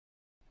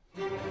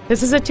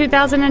This is a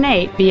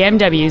 2008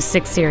 BMW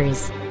 6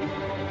 Series.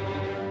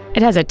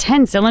 It has a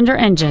 10-cylinder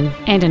engine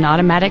and an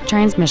automatic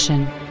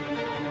transmission.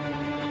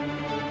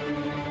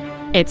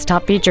 Its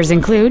top features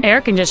include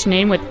air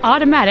conditioning with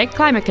automatic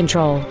climate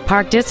control,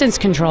 park distance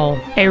control,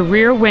 a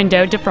rear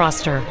window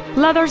defroster,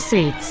 leather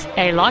seats,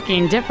 a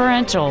locking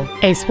differential,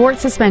 a sport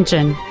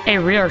suspension, a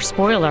rear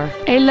spoiler,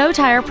 a low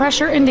tire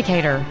pressure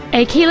indicator,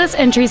 a keyless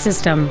entry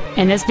system,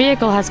 and this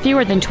vehicle has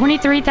fewer than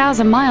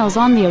 23,000 miles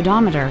on the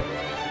odometer.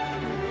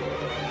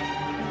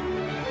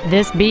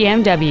 This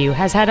BMW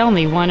has had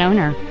only one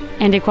owner,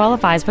 and it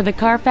qualifies for the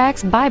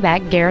Carfax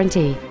buyback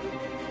guarantee.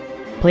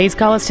 Please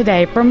call us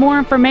today for more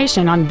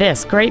information on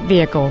this great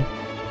vehicle.